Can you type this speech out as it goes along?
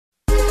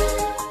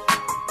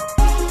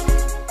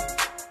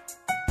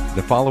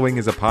The following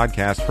is a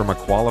podcast from a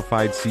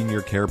qualified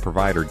senior care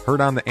provider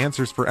heard on the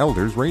Answers for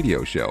Elders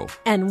radio show.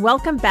 And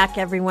welcome back,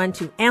 everyone,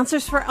 to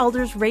Answers for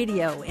Elders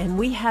radio. And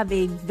we have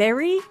a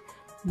very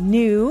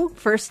new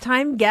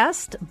first-time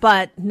guest,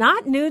 but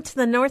not new to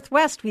the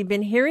Northwest. We've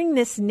been hearing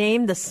this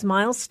name, the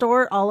Smile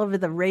Store, all over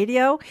the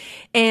radio.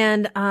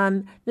 And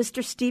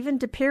Mr. Stephen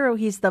DePiro,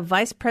 he's the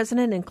Vice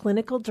President and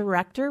Clinical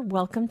Director.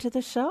 Welcome to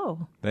the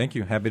show. Thank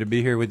you. Happy to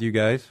be here with you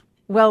guys.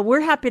 Well,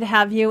 we're happy to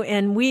have you,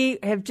 and we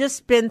have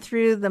just been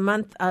through the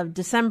month of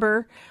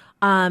December,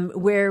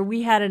 where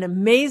we had an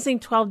amazing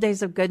 12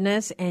 Days of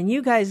Goodness, and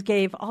you guys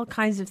gave all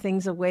kinds of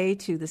things away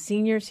to the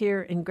seniors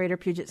here in Greater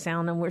Puget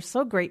Sound, and we're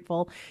so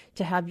grateful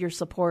to have your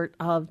support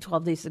of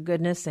 12 Days of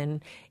Goodness,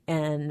 and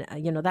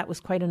you know, that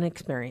was quite an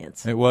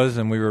experience. It was,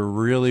 and we were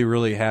really,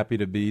 really happy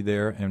to be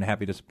there and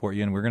happy to support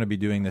you, and we're going to be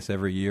doing this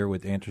every year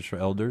with Answers for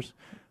Elders.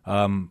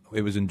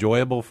 It was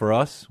enjoyable for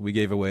us. We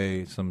gave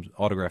away some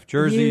autographed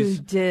jerseys.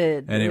 You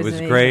did. And it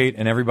was great,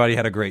 and everybody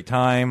had a great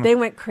time. They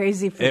went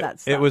crazy for that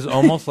stuff. It was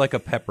almost like a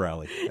pep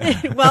rally.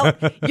 Well,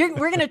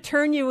 we're going to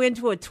turn you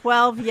into a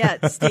 12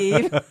 yet,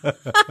 Steve,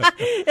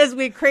 as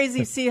we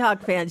crazy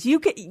Seahawk fans.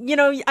 You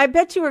know, I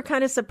bet you were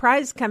kind of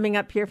surprised coming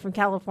up here from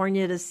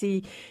California to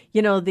see,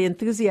 you know, the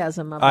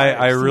enthusiasm of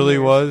I really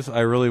was.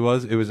 I really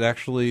was. It was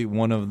actually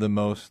one of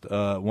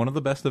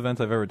the best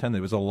events I've ever attended.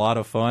 It was a lot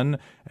of fun,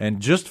 and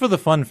just for the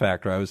fun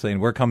factor, I was saying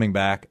we're coming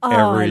back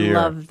every year.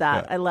 I love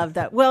that. Yeah. I love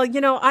that. Well, you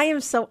know, I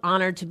am so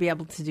honored to be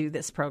able to do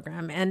this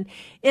program,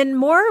 and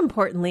more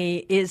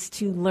importantly is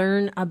to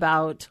learn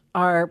about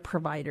our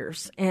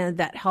providers and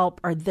that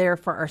are there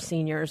for our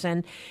seniors.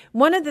 And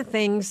one of the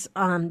things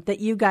that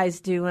you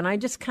guys do, and I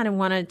just kind of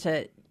wanted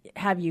to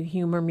have you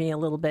humor me a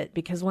little bit,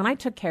 because when I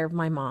took care of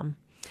my mom,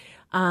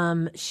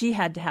 she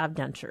had to have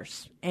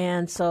dentures.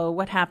 And so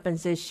what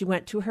happens is she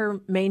went to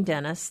her main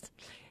dentist,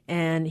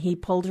 and he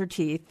pulled her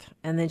teeth,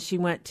 and then she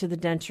went to the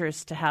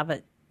denturist to have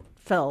it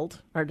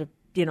filled, or to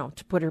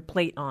put her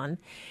plate on.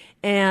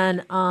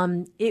 And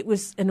it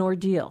was an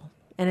ordeal.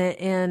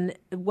 And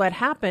what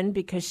happened,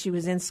 because she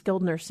was in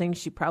skilled nursing,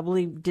 she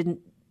probably didn't,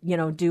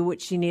 do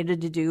what she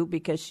needed to do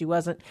because she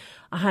wasn't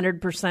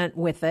 100%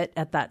 with it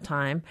at that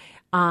time.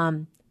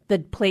 The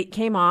plate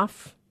came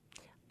off.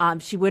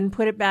 She wouldn't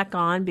put it back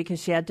on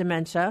because she had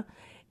dementia.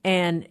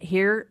 And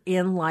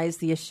herein lies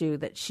the issue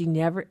that she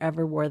never,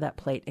 ever wore that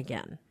plate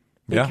again.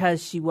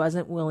 Because she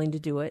wasn't willing to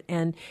do it.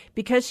 And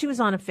because she was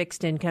on a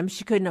fixed income,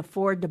 she couldn't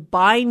afford to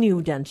buy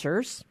new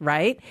dentures,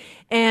 right?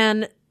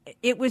 And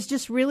it was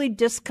just really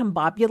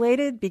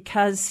discombobulated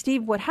because,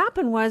 Steve, what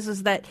happened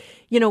is that,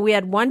 we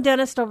had one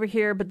dentist over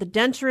here, but the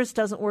denturist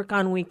doesn't work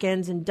on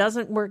weekends and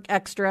doesn't work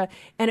extra.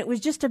 And it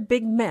was just a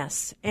big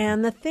mess.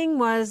 And the thing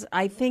was,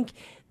 I think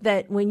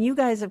that when you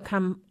guys have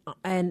come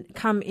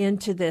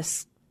into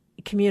this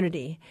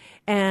community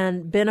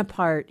and been a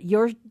part,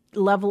 your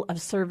level of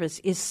service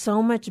is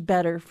so much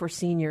better for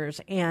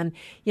seniors. And,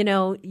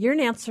 you're an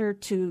answer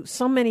to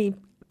so many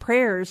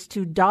prayers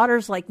to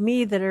daughters like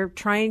me that are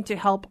trying to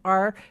help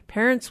our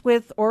parents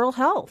with oral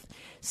health.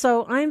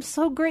 So I'm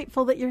so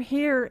grateful that you're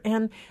here.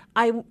 And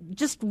I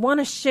just want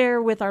to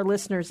share with our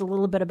listeners a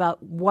little bit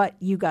about what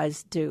you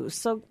guys do.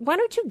 So why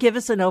don't you give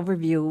us an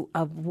overview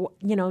of,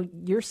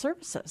 your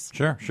services?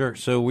 Sure.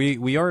 So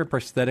we are a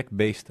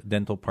prosthetic-based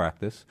dental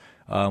practice.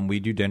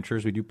 We do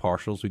dentures, we do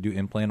partials, we do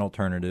implant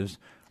alternatives.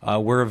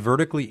 We're a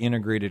vertically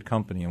integrated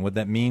company, and what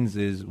that means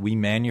is we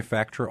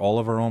manufacture all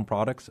of our own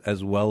products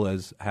as well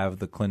as have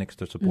the clinics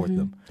to support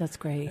them. That's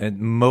great. And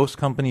most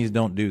companies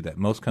don't do that.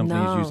 Most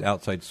companies use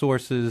outside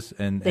sources,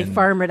 and they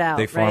farm it out.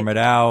 They farm it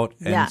out,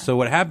 and so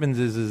what happens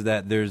is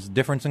that there's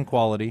difference in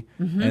quality,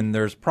 and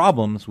there's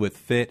problems with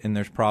fit, and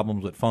there's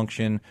problems with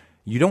function.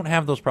 You don't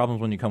have those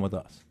problems when you come with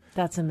us.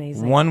 That's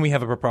amazing. One, we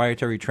have a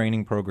proprietary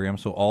training program,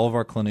 so all of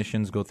our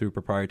clinicians go through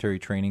proprietary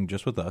training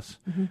just with us.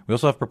 We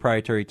also have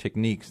proprietary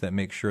techniques that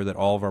make sure that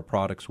all of our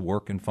products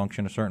work and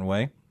function a certain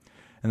way.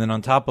 And then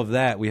on top of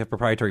that, we have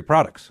proprietary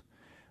products,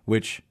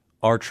 which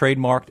are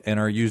trademarked and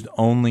are used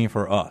only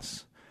for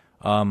us.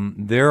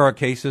 There are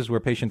cases where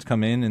patients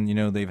come in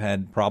and, they've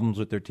had problems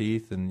with their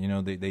teeth and,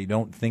 they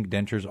don't think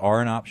dentures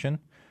are an option.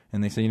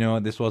 And they say,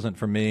 this wasn't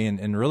for me.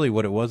 And really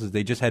what it was is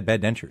they just had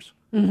bad dentures.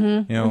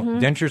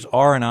 Dentures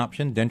are an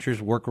option. Dentures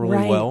work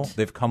really well.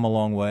 They've come a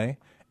long way.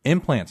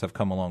 Implants have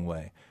come a long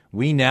way.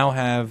 We now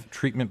have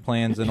treatment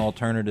plans and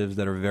alternatives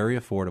that are very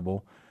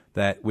affordable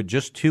that with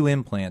just 2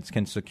 implants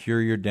can secure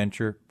your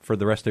denture for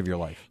the rest of your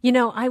life.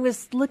 I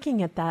was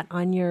looking at that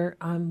on your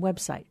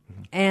website.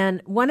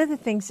 And one of the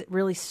things that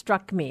really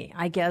struck me,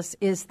 I guess,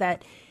 is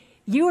that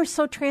you are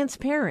so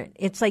transparent.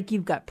 It's like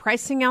you've got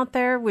pricing out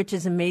there, which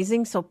is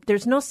amazing. So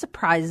there's no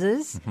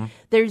surprises.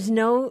 There's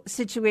no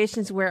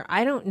situations where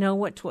I don't know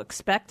what to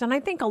expect. And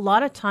I think a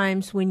lot of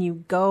times when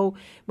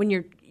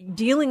you're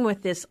dealing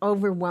with this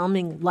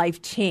overwhelming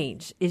life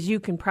change, as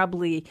you can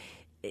probably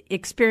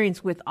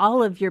experience with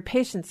all of your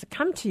patients that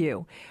come to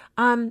you,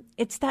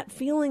 it's that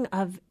feeling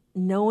of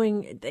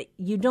knowing that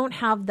you don't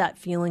have that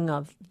feeling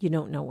of you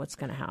don't know what's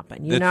going to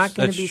happen. You're not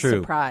going to be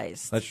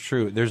surprised. That's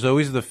true. There's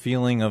always the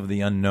feeling of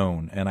the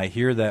unknown, and I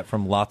hear that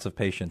from lots of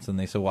patients, and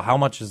they say, well, how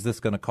much is this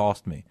going to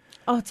cost me?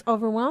 Oh, it's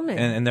overwhelming.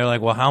 And they're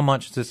like, well, how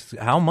much?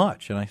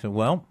 And I said,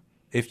 well,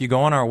 if you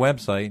go on our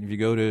website, if you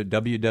go to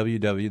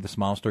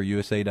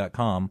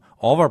www.thesmilestoreusa.com,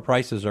 all of our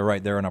prices are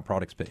right there on our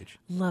products page.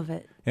 Love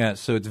it. Yeah,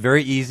 so it's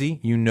very easy.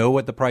 You know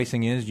what the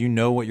pricing is. You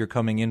know what you're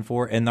coming in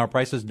for, and our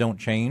prices don't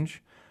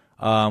change.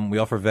 We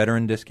offer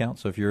veteran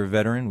discounts, so if you're a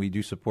veteran, we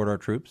do support our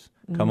troops.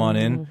 Come on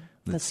in.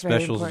 The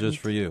specials just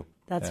for you.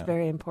 That's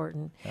very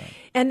important. Yeah.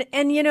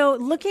 And you know,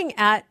 looking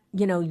at,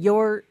 you know,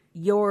 your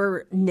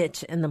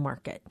niche in the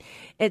market,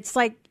 it's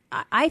like,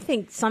 I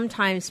think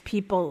sometimes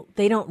people,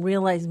 they don't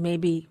realize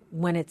maybe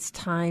when it's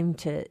time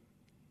to,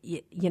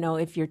 you know,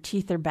 if your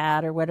teeth are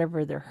bad or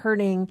whatever, they're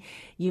hurting,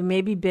 you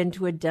maybe been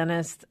to a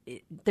dentist.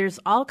 There's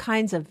all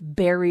kinds of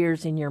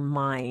barriers in your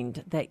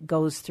mind that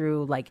goes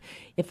through, like,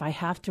 if I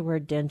have to wear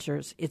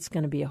dentures, it's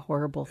going to be a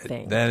horrible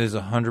thing. That is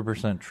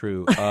 100%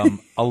 true.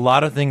 A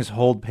lot of things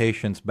hold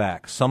patients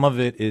back. Some of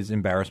it is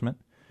embarrassment.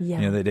 Yeah.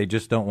 You know, they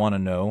just don't want to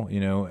know, you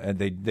know,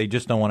 they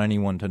just don't want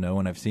anyone to know,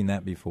 and I've seen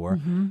that before.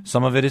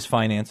 Some of it is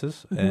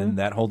finances, and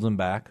that holds them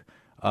back.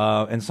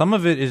 And some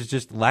of it is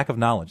just lack of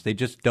knowledge. They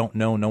just don't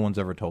know. No one's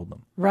ever told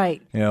them. Right.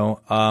 You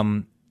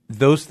know,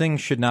 those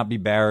things should not be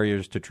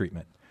barriers to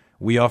treatment.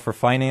 We offer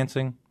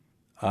financing.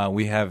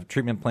 We have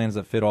treatment plans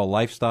that fit all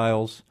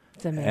lifestyles.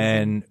 It's amazing.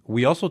 And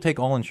we also take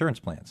all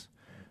insurance plans.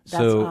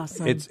 That's so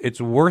awesome.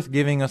 It's worth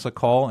giving us a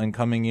call and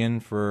coming in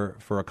for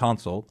a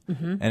consult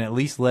and at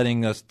least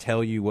letting us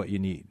tell you what you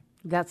need.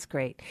 That's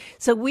great.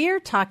 So we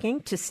are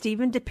talking to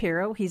Stephen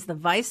DePiro. He's the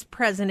Vice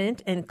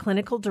President and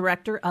Clinical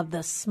Director of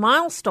the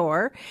Smile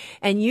Store.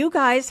 And you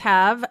guys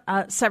have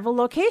several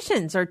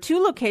locations, or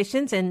 2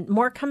 locations, and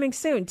more coming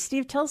soon.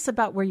 Steve, tell us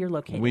about where you're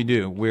located. We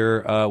do.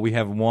 We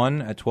have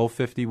one at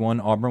 1251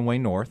 Auburn Way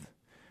North,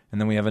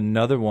 and then we have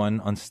another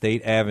one on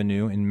State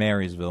Avenue in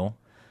Marysville.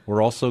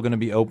 We're also going to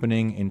be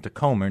opening in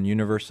Tacoma in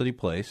University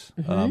Place.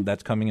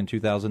 That's coming in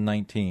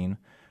 2019.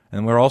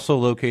 And we're also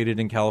located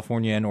in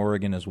California and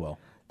Oregon as well.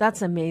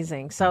 That's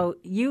amazing. So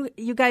you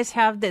guys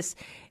have this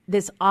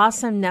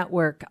awesome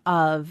network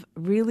of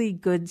really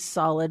good,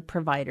 solid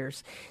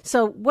providers.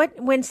 So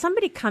when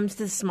somebody comes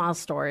to the Smile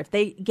Store, if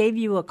they gave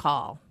you a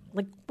call,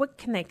 like, what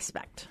can they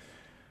expect?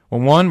 Well,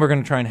 one, we're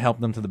going to try and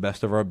help them to the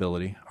best of our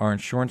ability. Our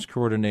insurance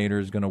coordinator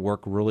is going to work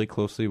really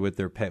closely with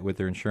their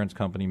insurance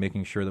company,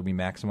 making sure that we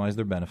maximize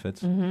their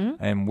benefits.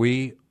 And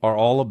we are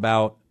all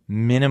about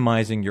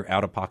minimizing your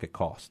out-of-pocket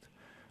cost.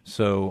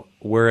 So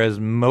whereas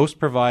most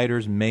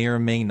providers may or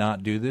may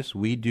not do this,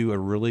 we do a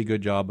really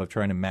good job of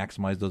trying to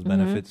maximize those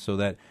benefits so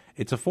that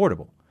it's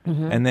affordable.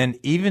 And then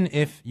even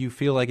if you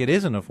feel like it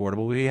isn't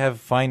affordable, we have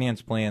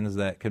finance plans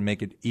that can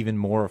make it even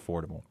more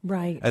affordable.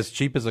 Right. As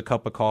cheap as a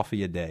cup of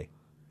coffee a day.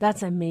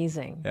 That's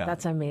amazing. Yeah.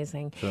 That's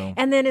amazing. So,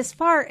 and then as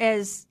far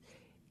as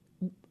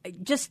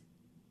just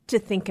to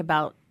think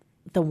about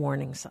the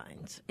warning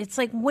signs, it's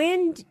like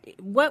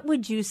what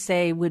would you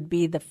say would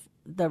be the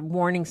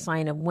warning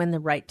sign of when the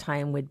right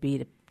time would be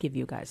to give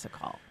you guys a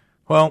call?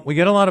 Well, we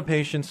get a lot of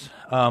patients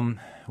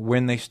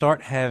when you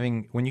start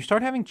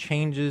having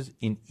changes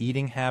in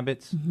eating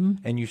habits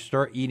and you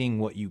start eating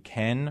what you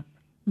can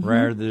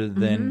rather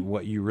than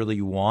what you really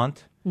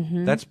want.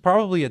 That's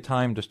probably a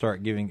time to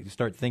start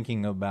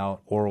thinking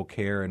about oral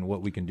care and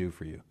what we can do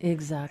for you.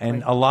 Exactly.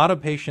 And a lot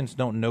of patients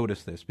don't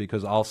notice this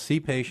because I'll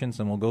see patients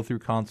and we'll go through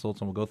consults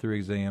and we'll go through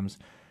exams,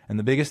 and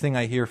the biggest thing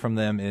I hear from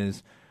them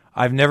is,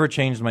 I've never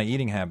changed my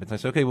eating habits. I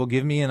say, okay, well,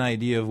 give me an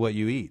idea of what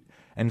you eat.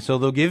 And so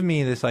they'll give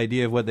me this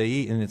idea of what they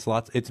eat, and it's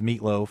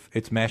meatloaf,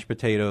 it's mashed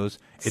potatoes,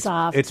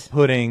 it's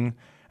pudding.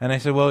 And I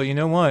said, well, you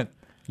know what?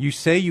 You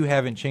say you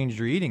haven't changed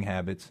your eating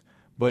habits,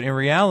 but in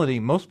reality,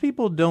 most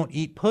people don't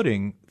eat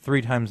pudding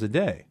 3 times a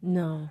day.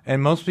 No.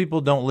 And most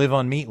people don't live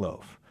on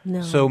meatloaf.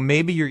 No. So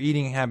maybe your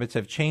eating habits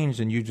have changed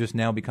and you just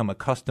now become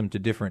accustomed to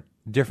different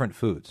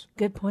foods.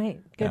 Good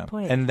point. Good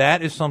point. And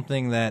that is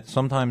something that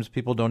sometimes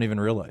people don't even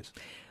realize.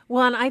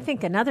 Well, and I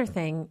think another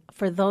thing,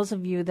 for those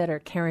of you that are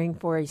caring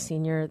for a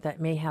senior that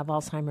may have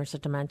Alzheimer's or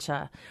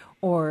dementia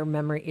or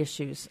memory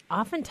issues,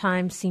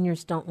 oftentimes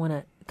seniors don't want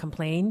to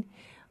complain,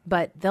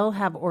 but they'll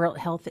have oral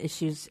health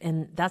issues,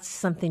 and that's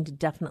something to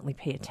definitely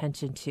pay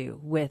attention to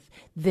with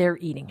their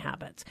eating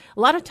habits.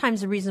 A lot of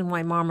times the reason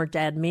why mom or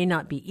dad may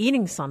not be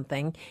eating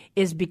something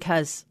is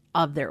because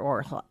of their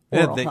oral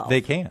health.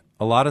 They can't.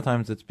 A lot of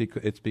times it's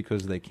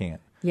because they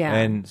can't. Yeah.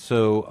 And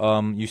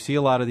so you see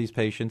a lot of these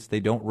patients, they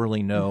don't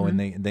really know, and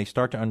they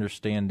start to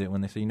understand it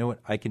when they say, you know what,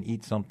 I can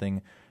eat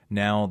something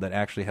now that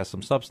actually has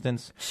some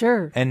substance.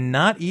 Sure. And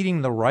not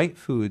eating the right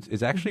foods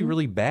is actually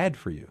really bad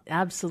for you.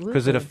 Absolutely.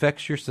 Because it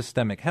affects your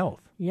systemic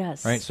health.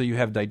 Yes. Right? So you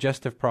have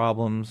digestive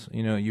problems,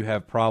 you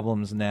have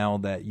problems now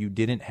that you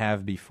didn't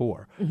have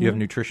before. You have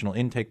nutritional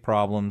intake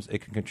problems. It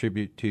can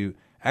contribute to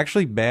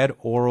actually bad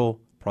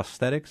oral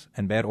prosthetics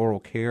and bad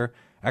oral care.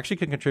 Actually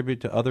can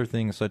contribute to other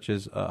things such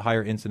as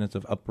higher incidence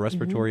of upper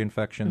respiratory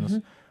infections,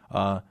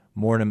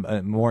 more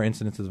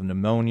incidences of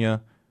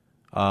pneumonia,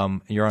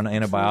 You're on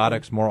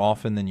antibiotics more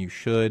often than you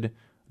should.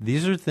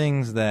 These are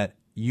things that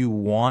you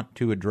want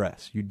to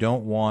address. You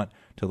don't want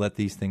to let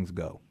these things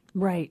go.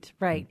 Right,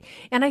 right.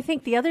 And I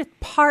think the other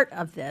part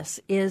of this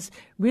is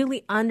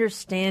really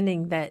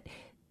understanding that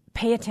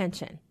pay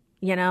attention.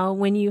 You know,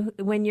 when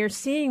you're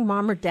seeing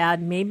mom or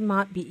dad maybe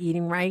not be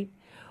eating right,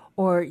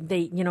 or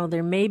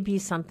there may be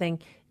something,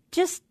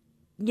 just,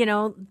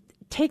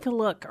 take a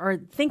look or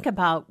think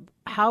about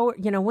how,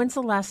 when's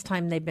the last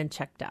time they've been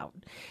checked out?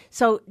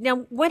 So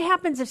now what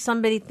happens if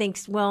somebody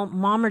thinks, well,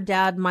 mom or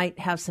dad might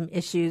have some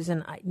issues,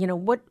 and,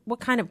 what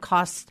kind of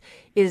cost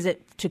is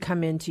it to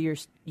come into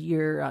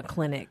your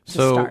clinic to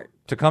start?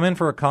 To come in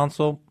for a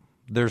consult,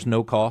 there's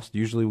no cost.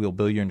 Usually we'll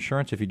bill your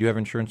insurance. If you do have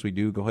insurance, we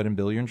do go ahead and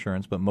bill your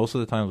insurance. But most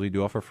of the times we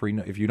do offer free.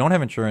 If you don't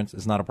have insurance,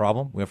 it's not a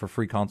problem. We offer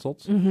free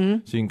consults. Mm-hmm.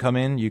 So you can come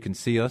in, you can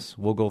see us.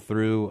 We'll go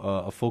through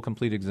a full,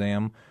 complete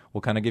exam.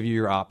 We'll kind of give you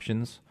your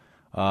options.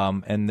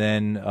 And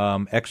then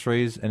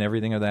x-rays and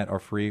everything of that are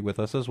free with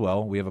us as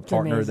well. We have a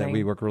partner that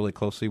we work really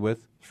closely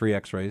with, free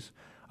x-rays.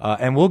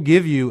 And we'll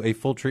give you a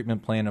full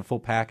treatment plan, a full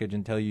package,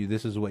 and tell you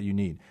this is what you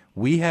need.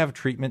 We have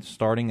treatment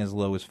starting as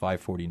low as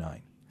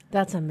 $549.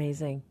 That's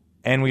amazing.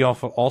 And we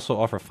also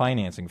offer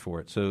financing for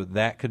it. So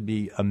that could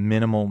be a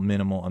minimal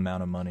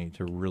amount of money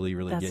to really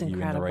get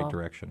you in the right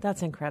direction.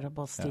 That's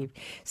incredible, Steve.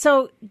 Yeah.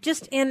 So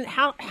just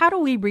how do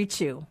we reach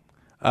you?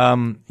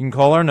 You can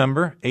call our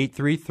number,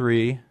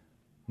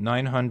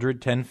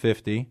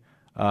 833-900-1050,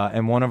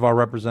 and one of our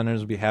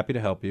representatives will be happy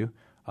to help you.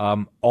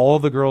 All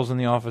of the girls in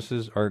the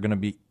offices are going to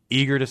be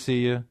eager to see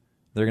you.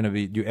 They're going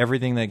to do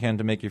everything they can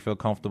to make you feel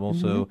comfortable.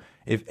 Mm-hmm. So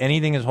if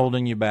anything is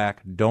holding you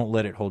back, don't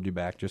let it hold you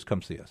back. Just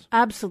come see us.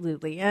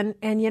 Absolutely. And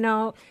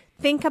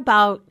think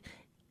about,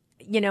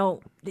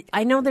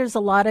 I know there's a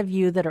lot of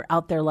you that are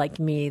out there like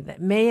me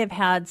that may have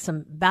had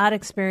some bad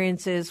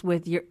experiences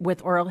with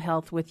oral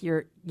health with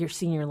your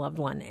senior loved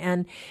one.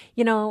 And,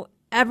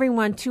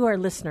 everyone, to our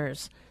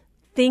listeners,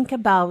 think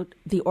about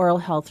the oral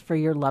health for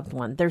your loved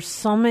one. There's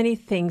so many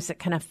things that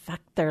can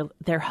affect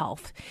their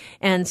health.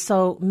 And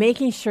so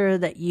making sure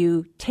that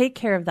you take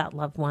care of that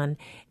loved one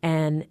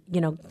and,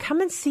 come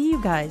and see you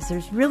guys.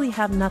 There's really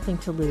have nothing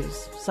to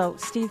lose. So,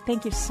 Steve,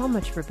 thank you so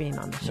much for being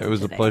on the show. It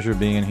was today. A pleasure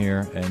being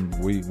here, and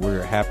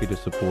we're happy to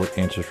support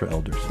Answers for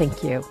Elders.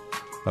 Thank you.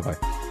 Bye-bye.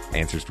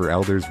 Answers for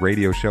Elders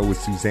radio show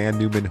with Suzanne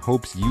Newman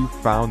hopes you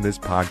found this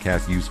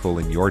podcast useful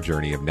in your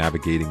journey of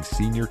navigating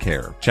senior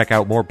care. Check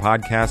out more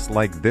podcasts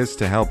like this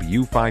to help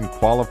you find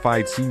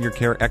qualified senior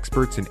care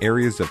experts in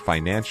areas of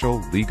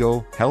financial,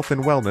 legal, health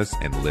and wellness,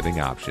 and living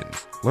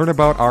options. Learn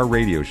about our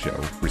radio show,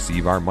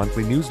 receive our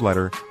monthly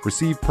newsletter,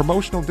 receive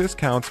promotional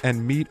discounts,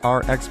 and meet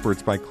our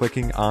experts by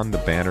clicking on the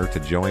banner to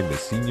join the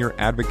Senior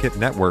Advocate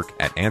Network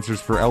at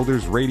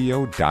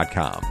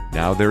AnswersForEldersRadio.com.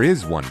 Now there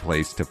is one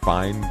place to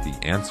find the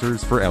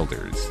Answers for Elders.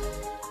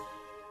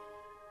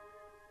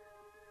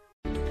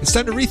 It's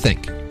time to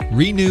rethink,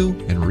 renew,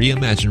 and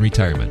reimagine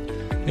retirement.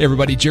 Hey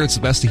everybody, Jared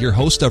Sylvester here,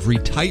 host of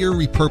Retire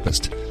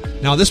Repurposed.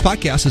 Now, this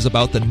podcast is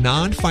about the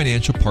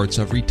non-financial parts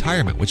of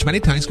retirement, which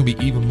many times can be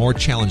even more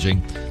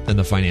challenging than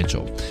the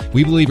financial.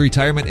 We believe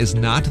retirement is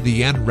not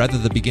the end, rather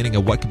the beginning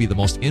of what could be the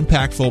most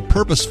impactful,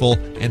 purposeful,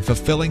 and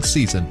fulfilling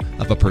season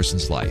of a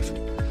person's life.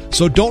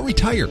 So don't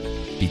retire,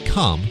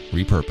 become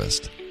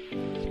repurposed.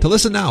 To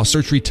listen now,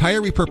 search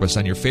Retire Repurposed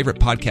on your favorite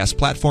podcast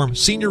platform,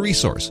 Senior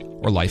Resource,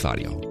 or Life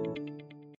Audio.